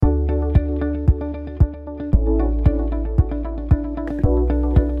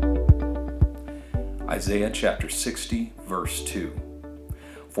Isaiah chapter 60, verse 2.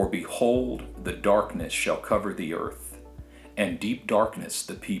 For behold, the darkness shall cover the earth, and deep darkness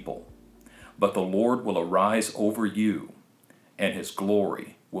the people. But the Lord will arise over you, and his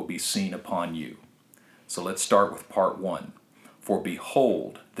glory will be seen upon you. So let's start with part 1. For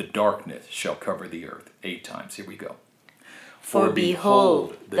behold, the darkness shall cover the earth. 8 times. Here we go. For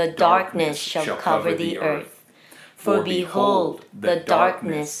behold, the darkness shall cover the earth. For behold, the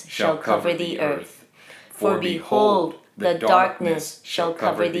darkness shall cover the earth. For behold, the darkness shall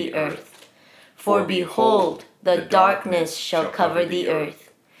cover the earth. For behold, the darkness shall cover the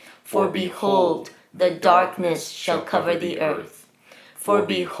earth. For behold, the darkness shall cover the earth. For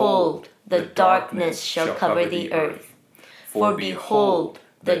behold, the darkness shall cover the earth. For behold,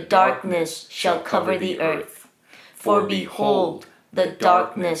 the darkness shall cover the earth. For behold, the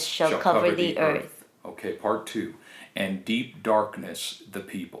darkness shall cover the earth. Okay, part 2. And deep darkness the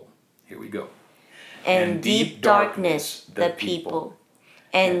people. Here we go. And deep darkness the people.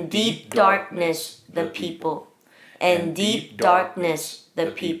 And deep darkness the people. And deep darkness the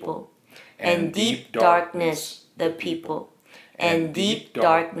people. And deep darkness the people. And deep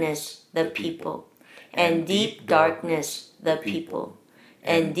darkness the people. And deep darkness the people.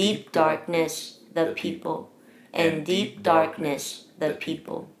 And deep darkness the people. And deep darkness the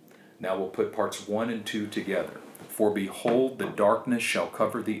people. Now we'll put parts 1 and 2 together. For behold, the darkness shall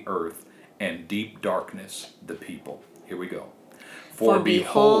cover the earth, and deep darkness the people. Here we go. For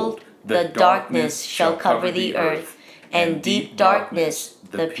behold, the darkness shall cover the earth, and deep darkness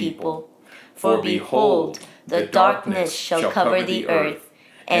the people. For behold, the darkness shall cover the earth,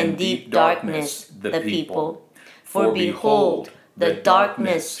 and deep darkness the people. For behold, the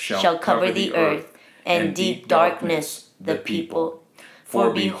darkness shall cover the earth, and deep darkness the people.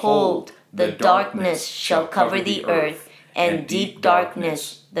 For behold, the darkness shall cover the earth, and deep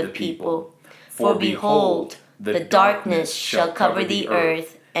darkness the people. For behold, the darkness shall cover the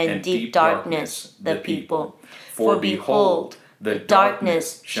earth, and deep darkness the people. For behold, the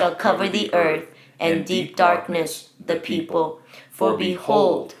darkness shall cover the earth, and deep darkness the people. For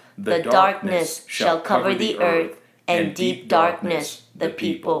behold, the darkness shall cover the earth, and deep darkness the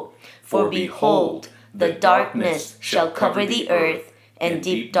people. For behold, the darkness shall cover the earth, and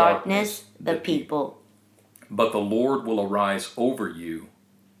deep darkness the people. But the Lord will arise over you.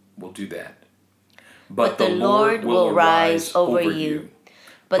 We'll do that. But the Lord will rise over you.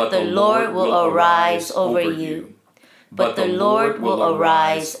 But the Lord will arise over you. But the Lord will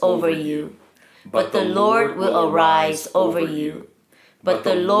arise over you. But the Lord will arise over you. But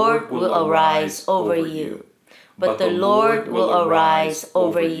the Lord will arise over you. But the Lord will arise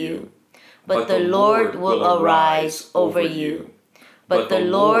over you. But the Lord will arise over you. But the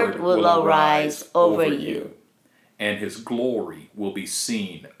Lord will arise over you. And his glory will be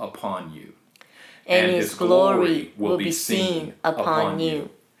seen upon you. And his glory will be seen upon you.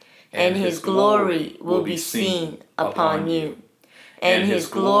 And his glory will be seen upon you. And his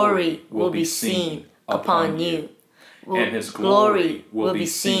glory will be seen upon you. And his glory will be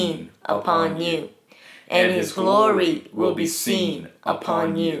seen upon you. And his glory will be seen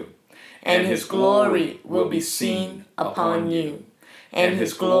upon you. And his glory will be seen upon you. And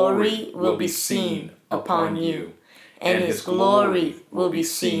his glory will be seen upon you. And his glory will be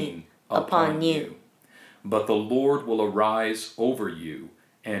seen upon you. But the Lord will arise over you,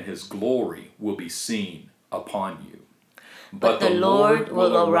 and his glory will be seen upon you. But the Lord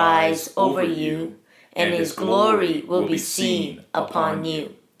will arise over you, and his glory will be seen upon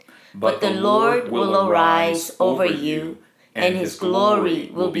you. But the Lord will arise over you, and his glory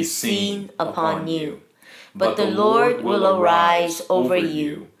will be seen upon you. But the Lord will arise over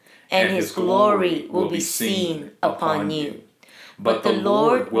you, and his glory will be seen upon you. But the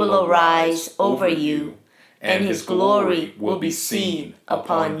Lord will arise over you, and his glory will be seen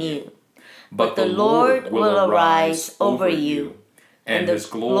upon you. But the Lord will arise over you, and his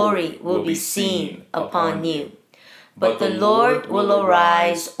glory will be seen upon you. But the Lord will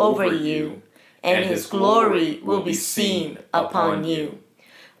arise over you, and his glory will be seen upon you.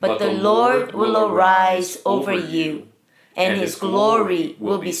 But the Lord will arise over you, and his glory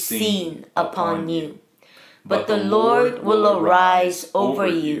will be seen upon you. But the Lord will arise over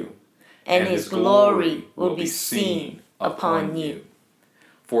you, and his glory will be seen upon you.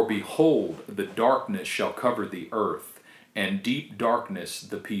 For behold, the darkness shall cover the earth, and deep darkness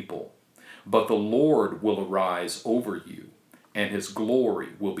the people. But the Lord will arise over you, and his glory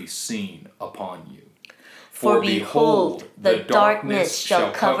will be seen upon you. For behold, the darkness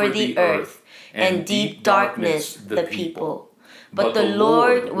shall cover the earth, and deep darkness the people. But the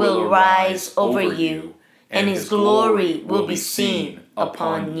Lord will rise over you, and his glory will be seen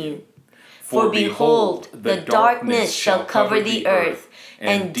upon you. For behold, the darkness shall cover the earth,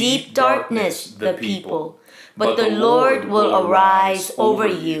 and deep darkness the people. But the Lord will arise over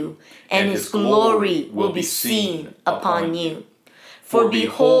you, and his glory will be seen upon you. For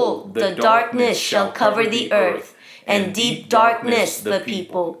behold, the darkness shall cover the earth, and deep darkness the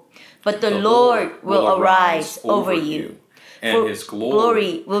people. But the Lord will arise over you, and his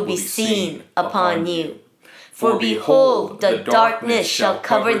glory will be seen upon you. For behold, the darkness shall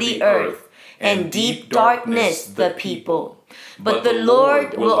cover the earth, and deep darkness the people. But the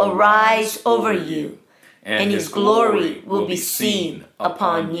Lord will arise over you, and his glory will be seen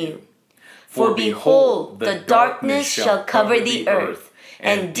upon you. For behold, the darkness shall cover the earth,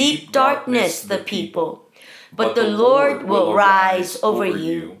 and deep darkness the people. But the Lord will rise over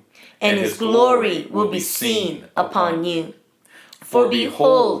you, and his glory will be seen upon you. For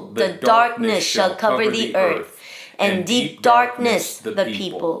behold, the darkness shall cover the earth, and deep darkness the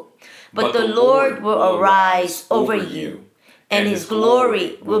people. But the Lord will arise over you, and his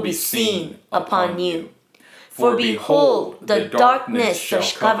glory will be seen upon you. For behold, the darkness shall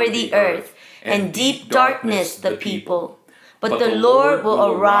cover the earth, and deep darkness the people. But the Lord will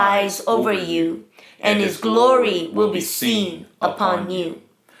arise over you, and his glory will be seen upon you.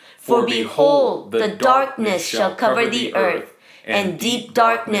 For behold, the darkness shall cover the earth, and deep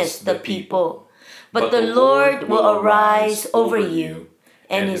darkness the people. But the Lord will arise over you,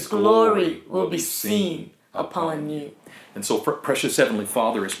 and his glory will be seen upon you. And so, precious Heavenly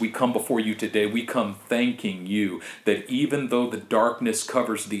Father, as we come before you today, we come thanking you that even though the darkness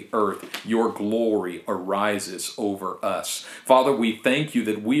covers the earth, your glory arises over us. Father, we thank you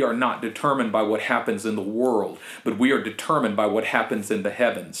that we are not determined by what happens in the world, but we are determined by what happens in the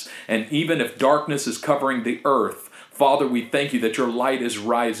heavens. And even if darkness is covering the earth, Father, we thank you that your light is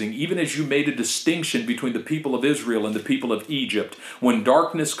rising, even as you made a distinction between the people of Israel and the people of Egypt. When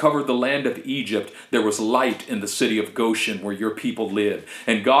darkness covered the land of Egypt, there was light in the city of Goshen where your people lived.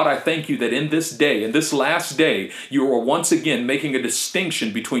 And God, I thank you that in this day, in this last day, you are once again making a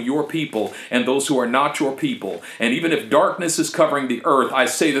distinction between your people and those who are not your people. And even if darkness is covering the earth, I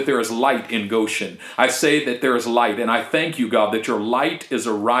say that there is light in Goshen. I say that there is light, and I thank you, God, that your light is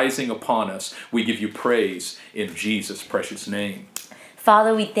arising upon us. We give you praise in Jesus' precious name.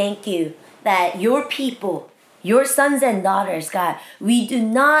 Father, we thank you that your people, your sons and daughters, God, we do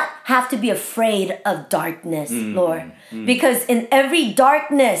not have to be afraid of darkness, Lord. Because in every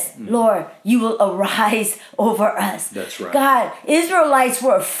darkness, Lord, you will arise over us. That's right. God, Israelites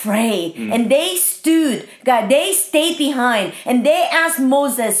were afraid and they stood, God, they stayed behind and they asked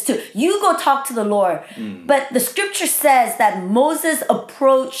Moses to, you go talk to the Lord. But the scripture says that Moses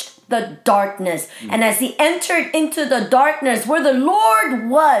approached the darkness. And as he entered into the darkness where the Lord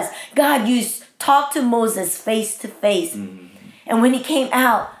was, God, you talked to Moses face to face. And when he came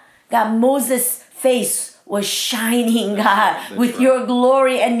out, God, Moses' face was shining, God, with your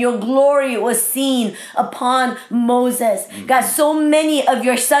glory, and your glory was seen upon Moses. God, so many of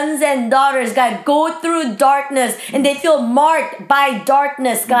your sons and daughters, God, go through darkness and they feel marked by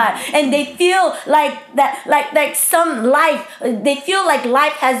darkness, God, and they feel like that, like some life, they feel like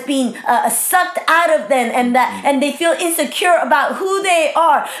life has been sucked out of them, and they feel insecure about who they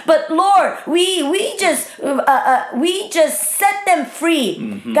are. But Lord, we just set them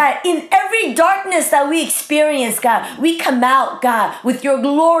free, God, in every darkness that we experience, God, we come out, God, with your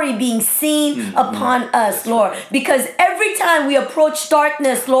glory being seen upon us, Lord. Because every time we approach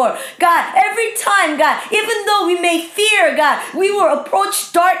darkness, Lord, God, every time, God, even though we may fear, God, we will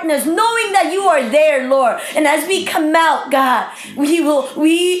approach darkness knowing that you are there, Lord. And as we come out, God, we will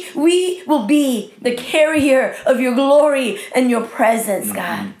be the carrier of your glory and your presence,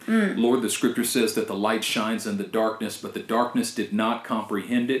 God. Lord, the scripture says that the light shines in the darkness, but the darkness did not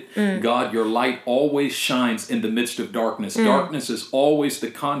comprehend it. God, your light always shines in the midst of darkness. Darkness is always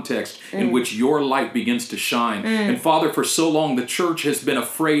the context in which your light begins to shine. And Father, for so long the church has been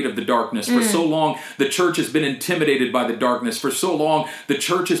afraid of the darkness. For so long the church has been intimidated by the darkness. For so long the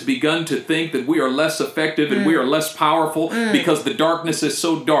church has begun to think that we are less effective and we are less powerful because the darkness is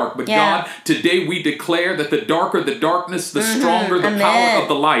so dark. But God, today we declare that the darker the darkness, the stronger the power of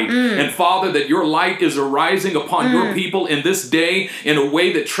the light. And Father, that your light is arising upon your people in this day in a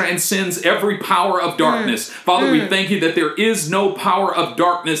way that transcends every power of darkness. Father, we thank you that there is no power of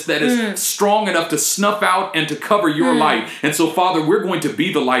darkness that is strong enough to snuff out and to cover your light. And so, Father, we're going to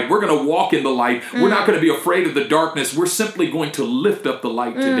be the light. We're going to walk in the light. We're not going to be afraid of the darkness. We're simply going to lift up the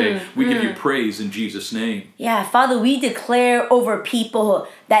light today. We give you praise in Jesus' name. Yeah, Father, we declare over people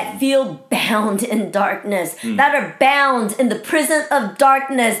that feel bound, bound in darkness, that are bound in the prison of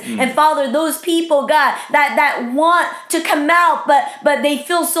darkness. And Father, those people, God, that want to come out, but they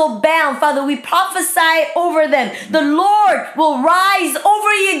feel so bound. Father, we prophesy over them. The Lord will rise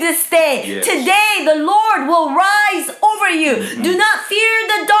over you this day. Yes. Today, the Lord will rise over you. Do not fear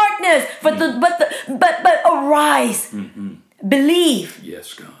the darkness, but arise. Believe.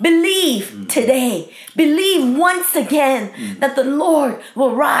 Yes, God. Believe today. Believe once again that the Lord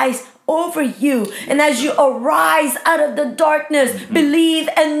will rise over you. And as you arise out of the darkness, believe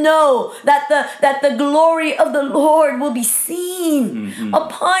and know that the glory of the Lord will be seen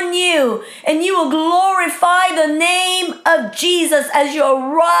upon you. And you will glorify the name of Jesus as you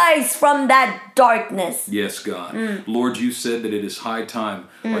arise from that darkness. Yes, God. Lord, you said that it is high time,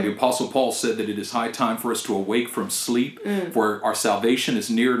 or the Apostle Paul said that it is high time for us to awake from sleep, for our salvation is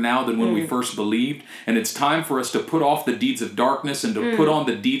nearer now than when we first believed, and it's time for us to put off the deeds of darkness and to put on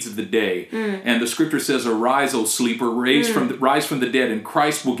the deeds of the day. And the scripture says, arise, O sleeper, rise from the dead, and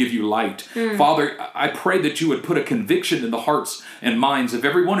Christ will give you light. Father, I pray that you would put a conviction in the hearts and minds of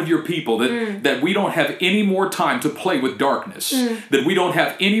every one of your people that we don't have any more time to play with darkness, that we don't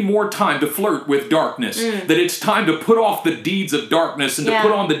have any more time to flirt with darkness, that it's time to put off the deeds of darkness and to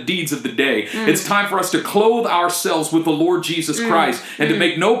put on the deeds of the day. It's time for us to clothe ourselves with the Lord Jesus Christ and to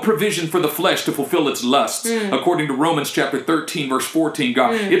make no provision for the flesh to fulfill its lusts, according to Romans chapter 13, verse 14,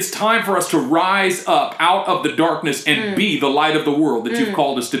 God. It's time for us to rise up out of the darkness and be the light of the world that you've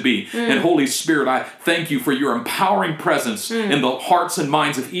called us to be. And Holy Spirit, I thank you for your empowering presence in the hearts and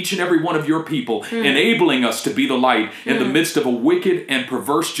minds of each and every one of your people, enabling us to be the light in the midst of a wicked and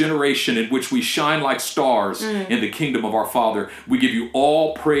perverse generation in which we shine like stars in the kingdom of our Father. We give you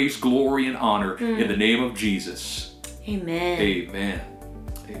all praise, glory, and honor in the name of Jesus. Amen. Amen.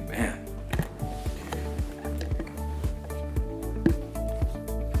 Amen.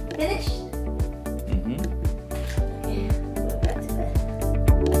 Finish.